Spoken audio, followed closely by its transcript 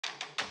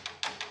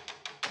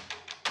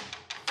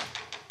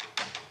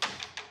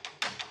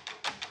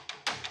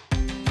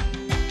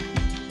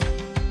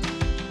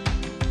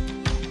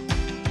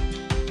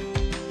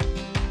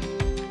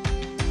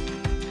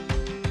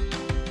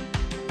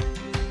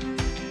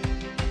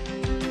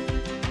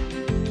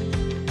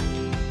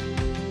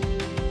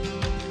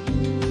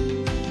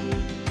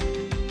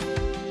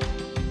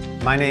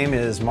My name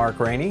is Mark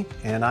Rainey,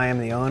 and I am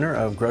the owner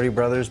of Groody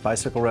Brothers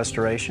Bicycle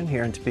Restoration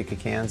here in Topeka,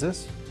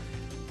 Kansas.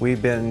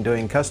 We've been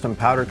doing custom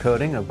powder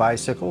coating of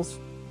bicycles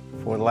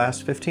for the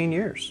last 15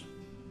 years.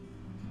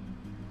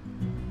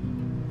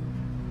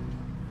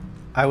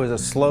 I was a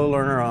slow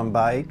learner on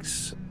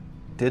bikes.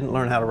 Didn't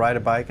learn how to ride a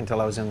bike until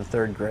I was in the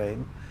 3rd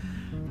grade,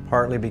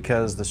 partly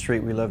because the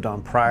street we lived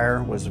on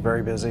prior was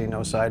very busy,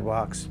 no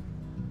sidewalks.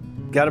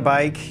 Got a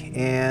bike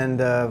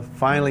and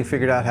finally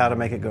figured out how to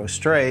make it go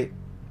straight,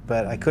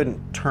 but I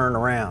couldn't turn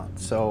around.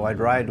 So I'd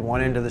ride to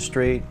one end of the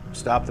street,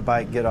 stop the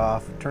bike, get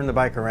off, turn the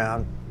bike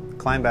around,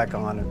 climb back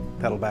on and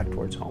pedal back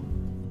towards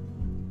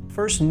home.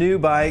 First new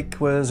bike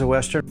was a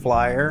Western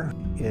Flyer.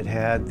 It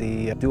had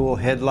the dual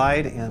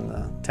headlight and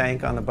the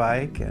tank on the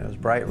bike, and it was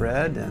bright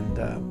red, and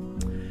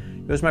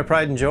it was my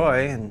pride and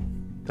joy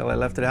until I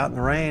left it out in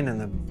the rain and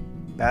the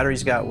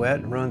batteries got wet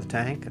and ruined the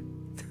tank.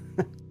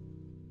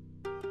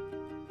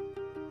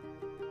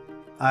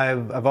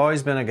 I've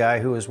always been a guy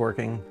who was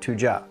working 2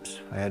 jobs.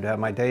 I had to have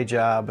my day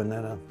job and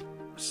then a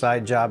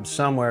side job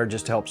somewhere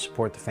just to help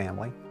support the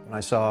family. And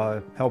I saw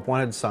a help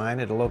wanted sign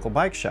at a local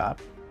bike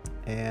shop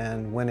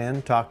and went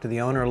in, talked to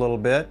the owner a little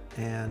bit,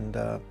 and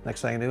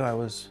next thing I knew I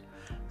was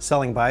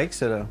selling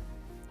bikes at a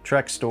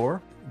Trek store.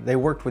 They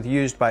worked with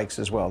used bikes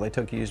as well. They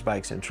took used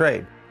bikes in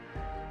trade.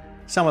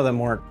 Some of them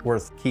weren't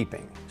worth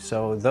keeping,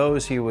 so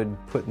those he would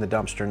put in the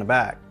dumpster in the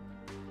back.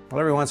 Well,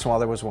 every once in a while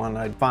there was one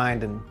I'd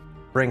find and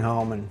bring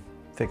home and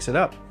fix it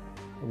up.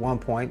 At one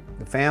point,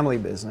 the family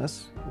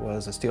business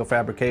was a steel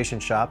fabrication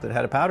shop that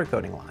had a powder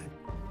coating line.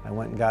 I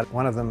went and got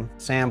one of them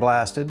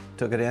sandblasted,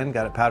 took it in,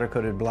 got it powder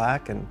coated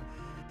black, and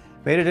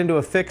made it into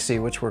a fixie,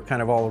 which were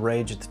kind of all the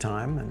rage at the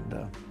time, and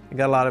it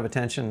got a lot of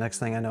attention. Next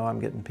thing I know, I'm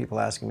getting people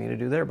asking me to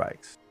do their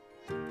bikes.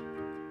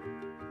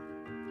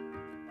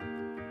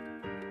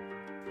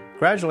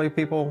 Gradually,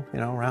 people,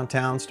 around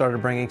town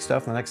started bringing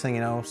stuff, and the next thing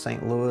you know,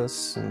 St.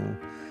 Louis, and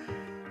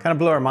kind of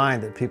blew our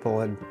mind that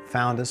people had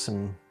found us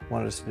and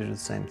wanted us to do the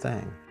same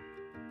thing.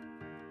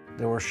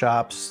 There were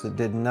shops that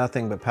did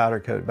nothing but powder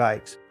coat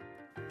bikes,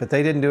 but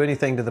they didn't do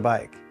anything to the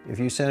bike. If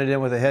you sent it in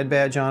with a head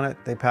badge on it,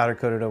 they powder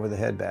coated over the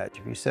head badge.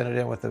 If you sent it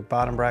in with the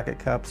bottom bracket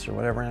cups or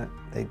whatever in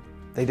it,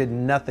 they did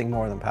nothing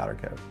more than powder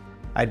coat.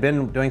 I'd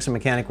been doing some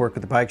mechanic work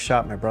at the bike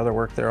shop. My brother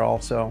worked there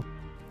also.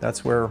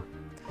 That's where,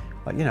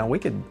 we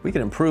could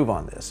improve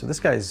on this. If this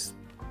guy's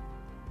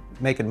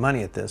making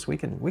money at this, we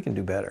can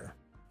do better.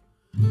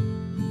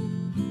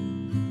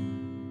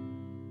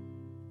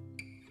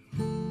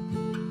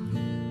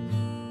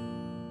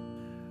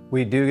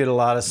 We do get a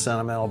lot of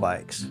sentimental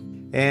bikes,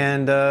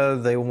 and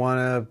they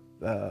want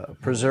to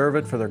preserve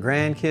it for their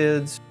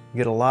grandkids. We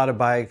get a lot of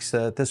bikes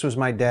that this was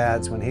my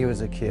dad's when he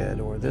was a kid,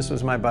 or this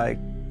was my bike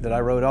that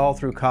I rode all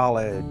through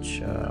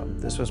college.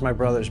 This was my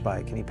brother's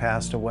bike and he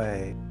passed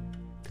away.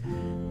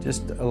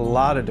 Just a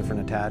lot of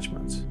different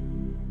attachments.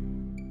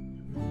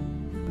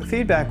 The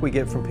feedback we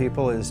get from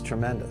people is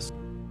tremendous.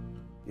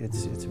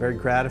 It's very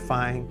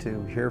gratifying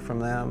to hear from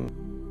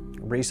them.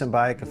 A recent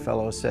bike, a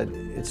fellow said,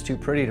 "It's too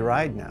pretty to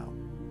ride now."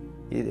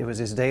 It was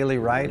his daily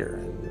rider,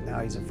 and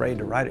now he's afraid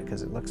to ride it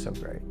because it looks so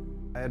great.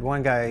 I had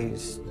one guy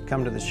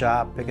come to the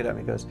shop, pick it up, and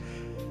he goes,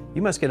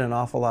 "You must get an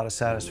awful lot of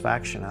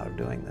satisfaction out of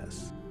doing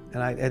this."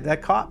 And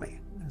that caught me.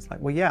 It's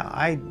like, well, yeah,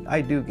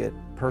 I do get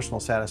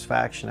personal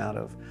satisfaction out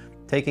of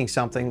taking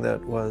something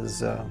that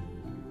was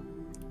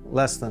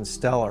less than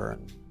stellar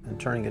and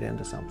turning it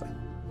into something.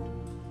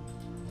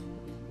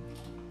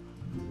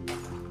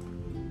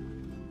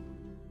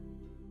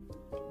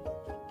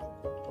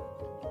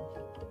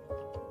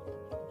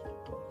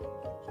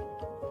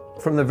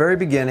 From the very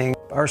beginning,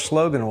 our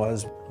slogan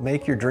was,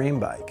 "Make your dream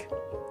bike."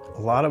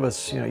 A lot of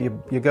us,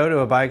 you go to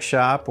a bike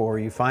shop or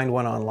you find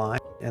one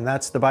online, and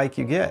that's the bike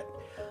you get.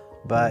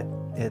 But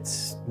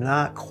it's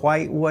not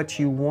quite what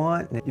you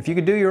want. If you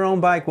could do your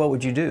own bike, what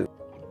would you do?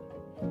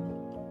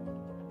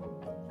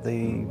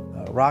 The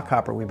rock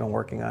hopper we've been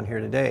working on here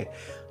today,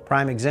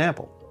 prime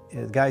example.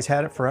 The guy's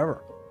had it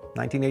forever,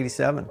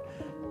 1987,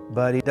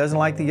 but he doesn't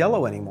like the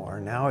yellow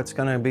anymore. Now it's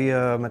going to be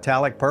a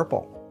metallic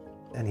purple.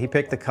 And he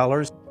picked the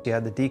colors. He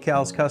had the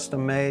decals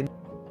custom made.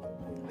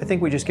 I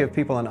think we just give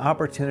people an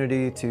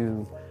opportunity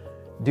to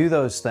do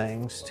those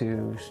things,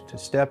 to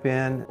step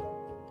in.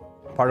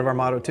 Part of our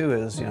motto too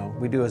is,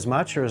 we do as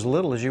much or as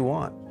little as you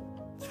want.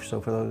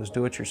 So for those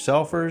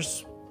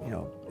do-it-yourselfers,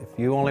 if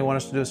you only want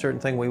us to do a certain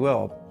thing, we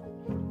will.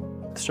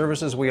 The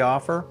services we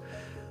offer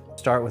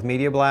start with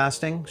media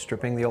blasting,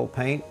 stripping the old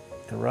paint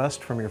and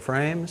rust from your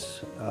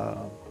frames,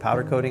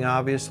 powder coating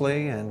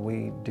obviously, and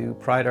we do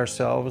pride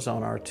ourselves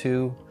on our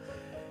 2-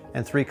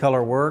 and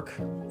 3-color work,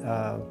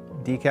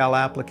 decal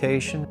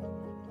application.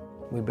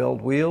 We build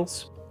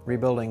wheels,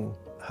 rebuilding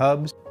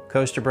hubs,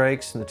 coaster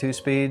brakes and the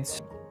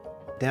 2-speeds,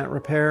 dent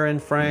repair in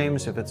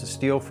frames if it's a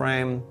steel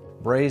frame,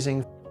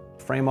 brazing,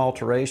 frame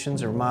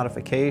alterations or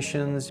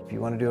modifications. If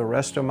you want to do a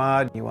resto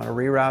mod, you want to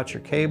reroute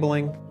your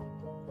cabling.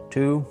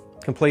 2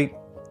 complete,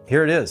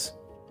 here it is,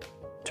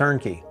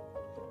 turnkey.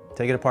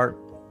 Take it apart,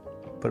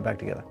 put it back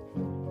together.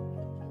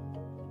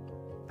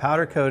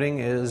 Powder coating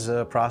is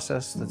a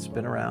process that's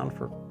been around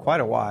for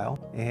quite a while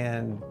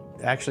and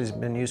actually has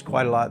been used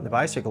quite a lot in the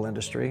bicycle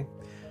industry.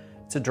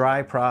 It's a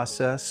dry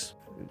process.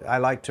 I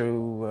like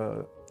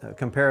to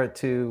compare it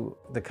to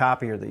the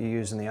copier that you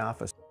use in the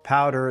office.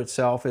 Powder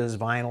itself is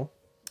vinyl.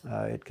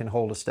 It can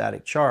hold a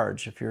static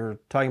charge. If you're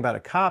talking about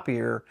a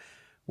copier,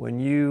 when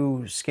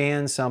you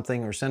scan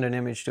something or send an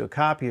image to a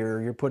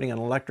copier, you're putting an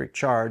electric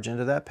charge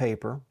into that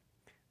paper.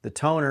 The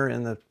toner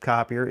in the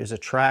copier is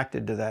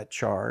attracted to that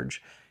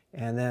charge,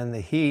 and then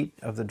the heat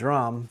of the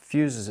drum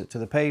fuses it to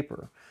the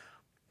paper.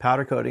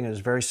 Powder coating is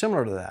very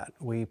similar to that.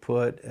 We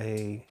put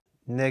a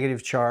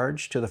negative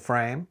charge to the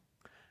frame.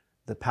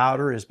 The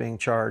powder is being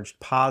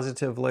charged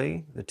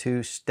positively. The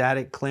two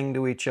static cling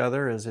to each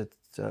other as it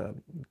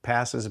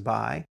passes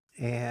by,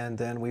 and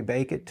then we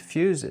bake it to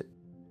fuse it.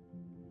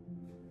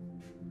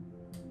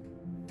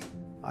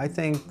 I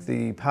think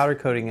the powder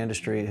coating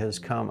industry has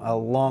come a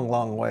long,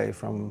 long way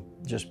from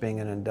just being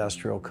an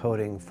industrial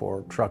coating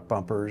for truck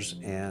bumpers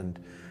and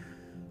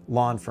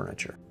lawn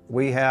furniture.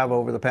 We have,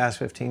 over the past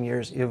 15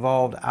 years,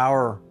 evolved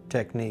our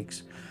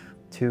techniques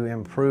to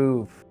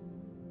improve.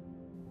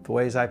 The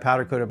ways I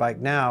powder coat a bike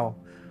now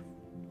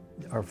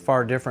are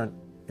far different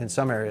in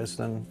some areas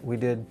than we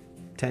did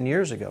 10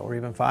 years ago or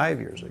even 5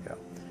 years ago,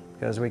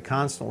 because we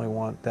constantly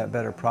want that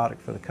better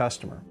product for the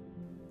customer.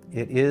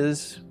 It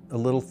is a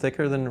little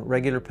thicker than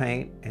regular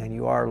paint, and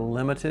you are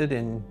limited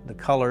in the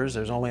colors.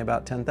 There's only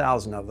about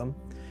 10,000 of them,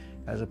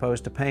 as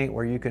opposed to paint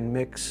where you can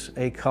mix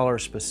a color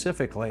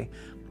specifically.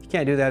 You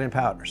can't do that in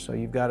powder, so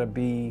you've got to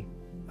be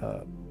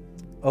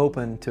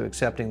open to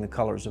accepting the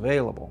colors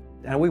available.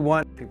 And we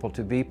want people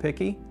to be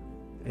picky.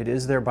 It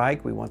is their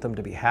bike. We want them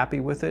to be happy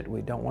with it.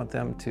 We don't want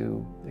them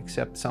to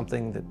accept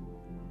something that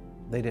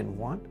they didn't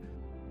want.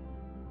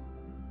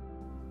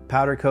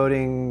 Powder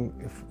coating,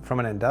 from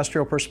an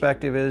industrial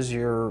perspective, is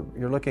you're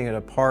looking at a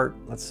part,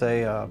 let's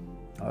say a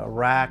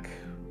rack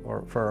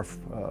or for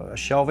a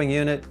shelving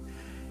unit,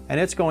 and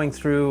it's going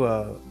through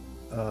a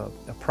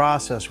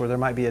process where there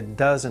might be a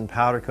dozen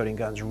powder coating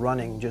guns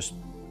running just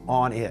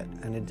on it,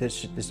 and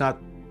it's not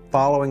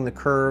following the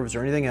curves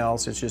or anything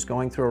else. It's just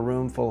going through a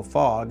room full of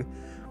fog,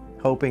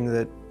 hoping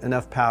that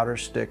enough powder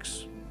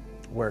sticks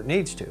where it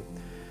needs to.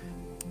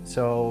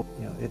 So,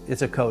 you know,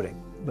 it's a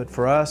coating. But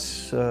for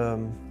us,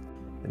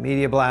 the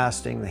media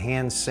blasting, the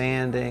hand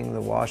sanding,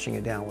 the washing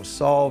it down with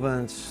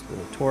solvents,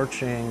 the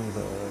torching,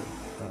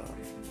 the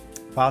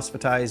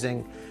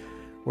phosphatizing,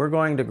 we're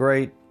going to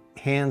great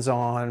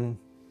hands-on,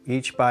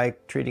 each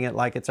bike, treating it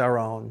like it's our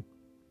own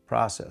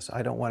process.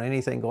 I don't want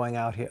anything going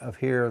out of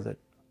here that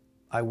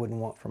I wouldn't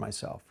want for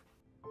myself.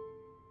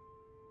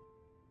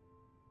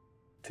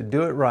 To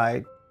do it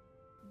right,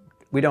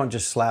 we don't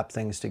just slap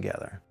things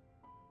together.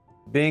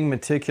 Being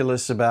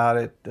meticulous about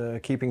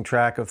it, keeping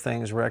track of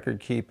things, record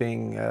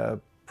keeping,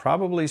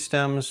 probably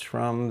stems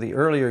from the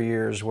earlier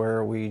years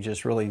where we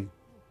just really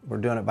were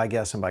doing it by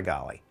guess and by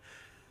golly.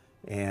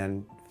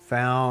 And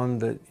found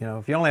that, you know,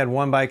 if you only had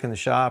one bike in the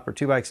shop or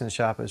two bikes in the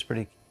shop, it was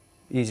pretty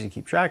easy to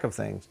keep track of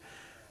things.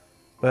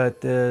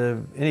 But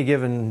any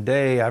given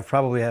day, I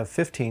probably have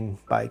 15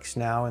 bikes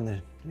now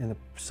in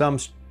some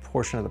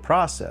portion of the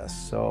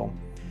process. So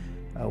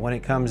when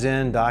it comes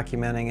in,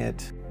 documenting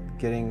it,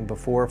 getting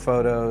before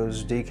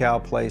photos,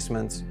 decal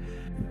placements,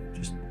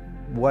 just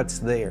what's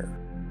there.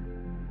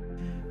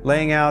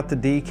 Laying out the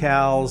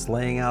decals,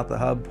 laying out the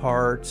hub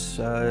parts,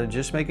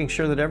 just making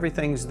sure that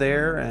everything's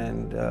there,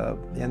 and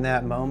in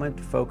that moment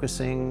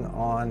focusing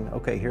on,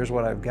 okay, here's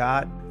what I've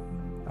got.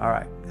 All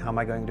right, how am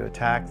I going to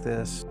attack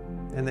this?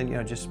 And then, you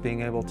know, just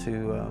being able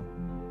to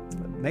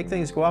make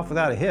things go off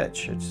without a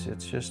hitch.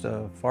 It's just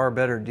a far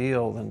better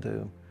deal than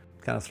to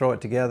kind of throw it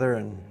together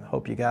and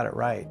hope you got it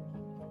right.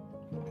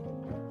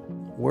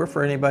 We're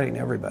for anybody and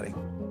everybody.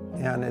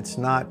 And it's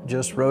not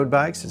just road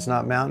bikes, it's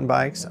not mountain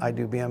bikes. I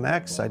do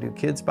BMX, I do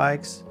kids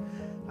bikes.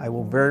 I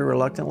will very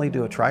reluctantly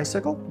do a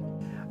tricycle.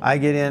 I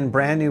get in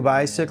brand new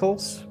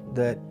bicycles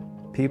that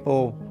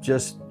people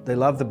just, they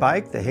love the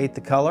bike, they hate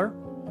the color.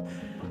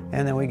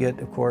 And then we get,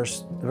 of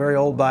course, the very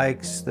old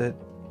bikes that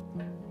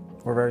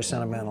were very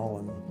sentimental.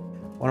 And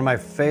one of my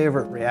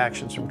favorite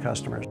reactions from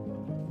customers,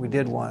 we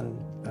did one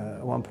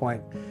at one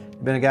point.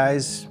 It'd been a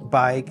guy's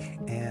bike,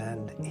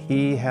 and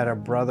he had a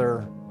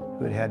brother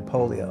who had had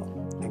polio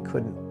and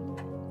couldn't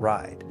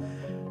ride.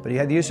 But he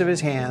had the use of his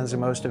hands and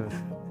most of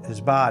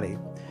his body.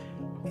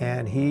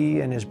 And he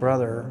and his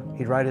brother,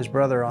 he'd ride his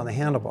brother on the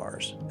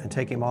handlebars and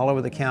take him all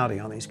over the county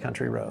on these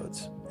country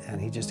roads.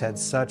 And he just had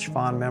such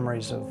fond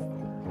memories of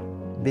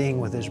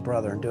being with his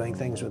brother and doing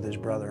things with his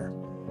brother.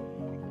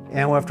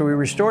 And after we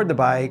restored the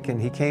bike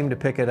and he came to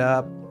pick it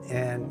up,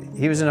 and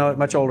he was a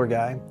much older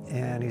guy,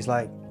 and he's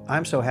like,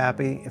 I'm so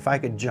happy, if I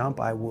could jump,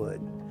 I would.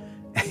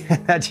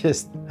 I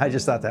just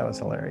thought that was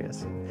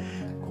hilarious.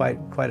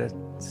 Quite a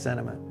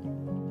sentiment.